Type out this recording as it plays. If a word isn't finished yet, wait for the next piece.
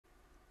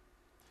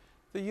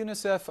The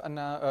UNICEF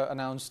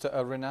announced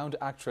a renowned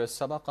actress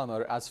Saba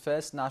Qamar as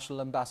first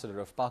national ambassador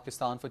of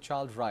Pakistan for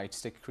child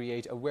rights to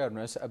create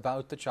awareness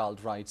about the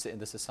child rights in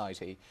the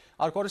society.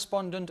 Our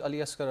correspondent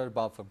Actress Saba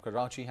Qamar from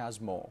Karachi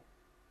has more.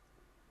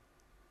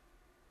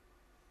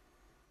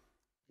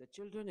 The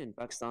children in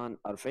Pakistan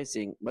are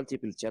facing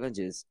multiple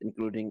challenges,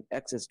 including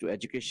access to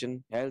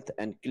education, health,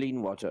 and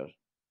clean water.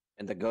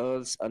 And the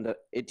girls under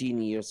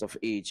 18 years of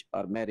age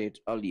are married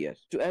earlier.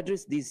 To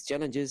address these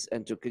challenges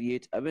and to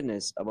create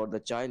awareness about the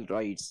child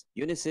rights,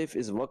 UNICEF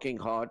is working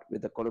hard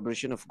with the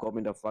collaboration of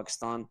Government of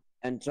Pakistan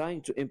and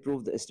trying to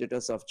improve the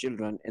status of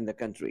children in the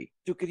country.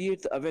 To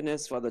create the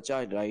awareness for the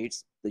child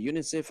rights, the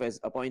UNICEF has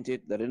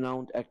appointed the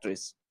renowned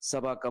actress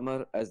Saba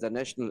Qamar as the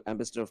National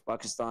Ambassador of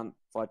Pakistan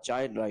for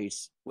Child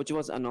Rights, which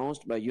was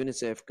announced by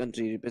UNICEF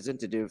country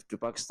representative to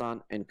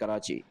Pakistan in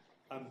Karachi.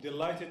 I'm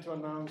delighted to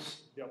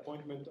announce the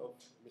appointment of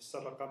Ms.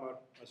 Saba Qamar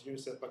as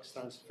UNICEF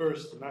Pakistan's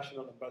first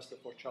National Ambassador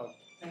for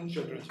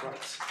Children's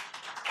Rights.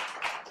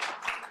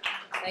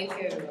 Thank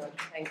you, everyone.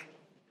 Thank you.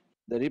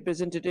 The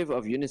representative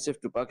of UNICEF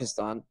to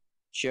Pakistan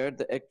shared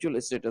the actual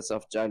status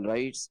of child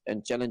rights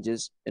and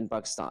challenges in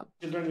Pakistan.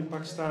 Children in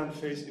Pakistan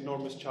face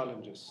enormous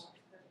challenges.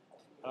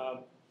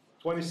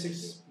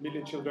 26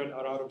 million children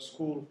are out of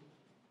school.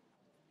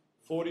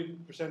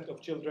 40%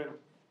 of children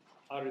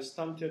are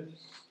stunted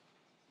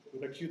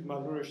with acute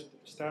malnourished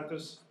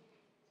status.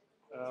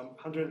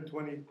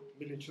 120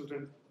 million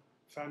children,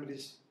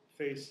 families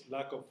face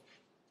lack of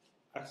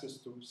access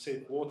to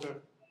safe water.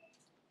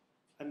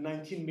 And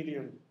 19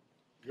 million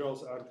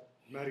girls are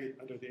married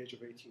under the age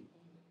of 18.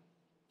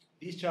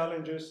 These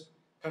challenges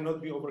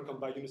cannot be overcome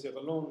by UNICEF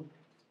alone,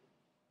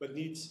 but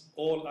needs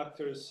all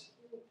actors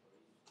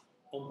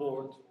on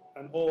board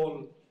and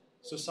all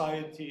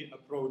society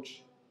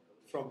approach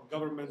from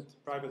government,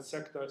 private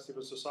sector,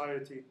 civil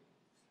society,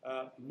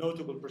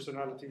 notable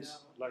personalities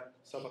like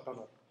Saba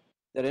Qamar.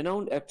 The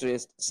renowned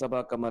actress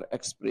Saba Qamar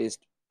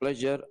expressed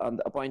pleasure on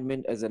the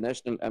appointment as a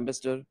national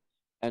ambassador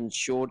and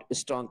showed a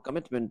strong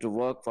commitment to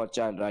work for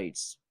child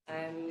rights.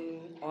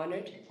 I'm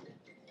honored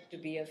to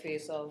be a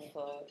face of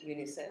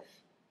UNICEF.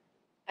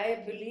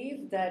 I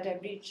believe that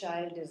every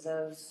child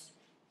deserves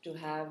to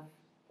have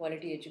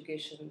quality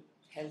education,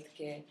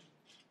 healthcare.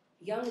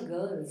 Young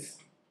girls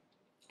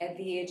at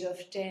the age of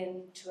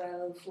 10,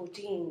 12,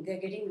 14, they're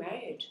getting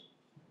married.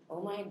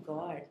 Oh my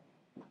God.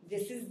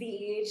 This is the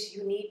age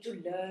you need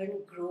to learn,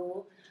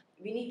 grow.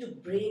 We need to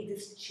break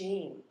this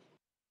chain.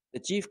 The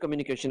Chief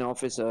Communication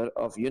Officer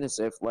of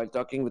UNICEF, while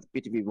talking with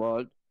PTV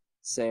World,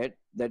 said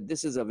that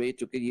this is a way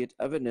to create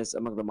awareness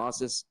among the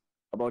masses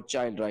about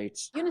child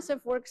rights.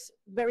 UNICEF works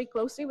very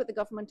closely with the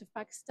government of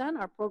Pakistan.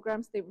 Our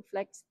programs,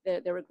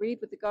 they're agreed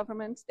with the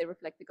government, they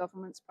reflect the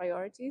government's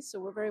priorities, so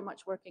we're very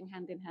much working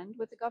hand in hand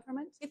with the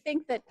government. We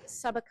think that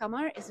Saba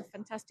Qamar is a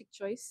fantastic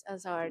choice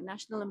as our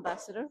national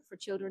ambassador for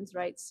children's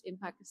rights in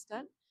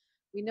Pakistan.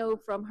 We know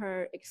from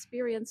her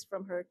experience,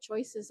 from her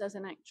choices as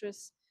an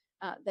actress,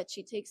 that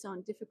she takes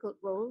on difficult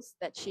roles,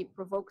 that she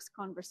provokes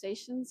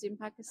conversations in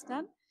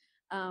Pakistan.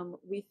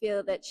 We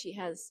feel that she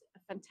has a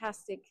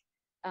fantastic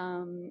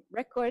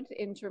record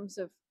in terms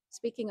of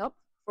speaking up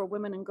for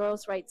women and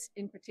girls' rights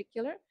in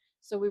particular.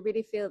 So we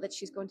really feel that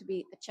she's going to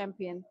be a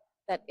champion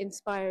that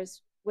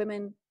inspires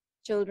women,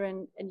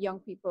 children, and young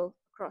people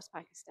across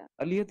Pakistan.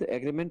 Earlier, the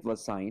agreement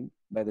was signed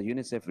by the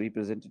UNICEF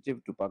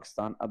representative to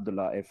Pakistan,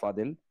 Abdullah A.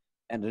 Fadil,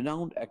 and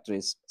renowned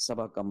actress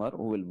Saba Qamar,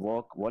 who will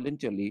work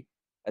voluntarily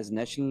as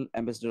National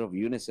Ambassador of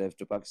UNICEF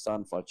to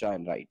Pakistan for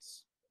Child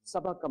Rights.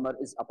 Saba Qamar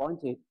is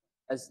appointed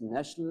as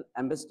National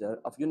Ambassador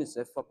of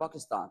UNICEF for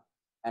Pakistan,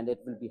 and it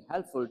will be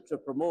helpful to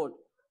promote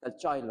the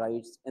child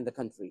rights in the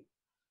country.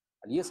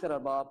 Actress Saba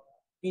Qamar,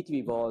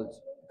 PTV World,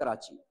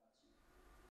 Karachi.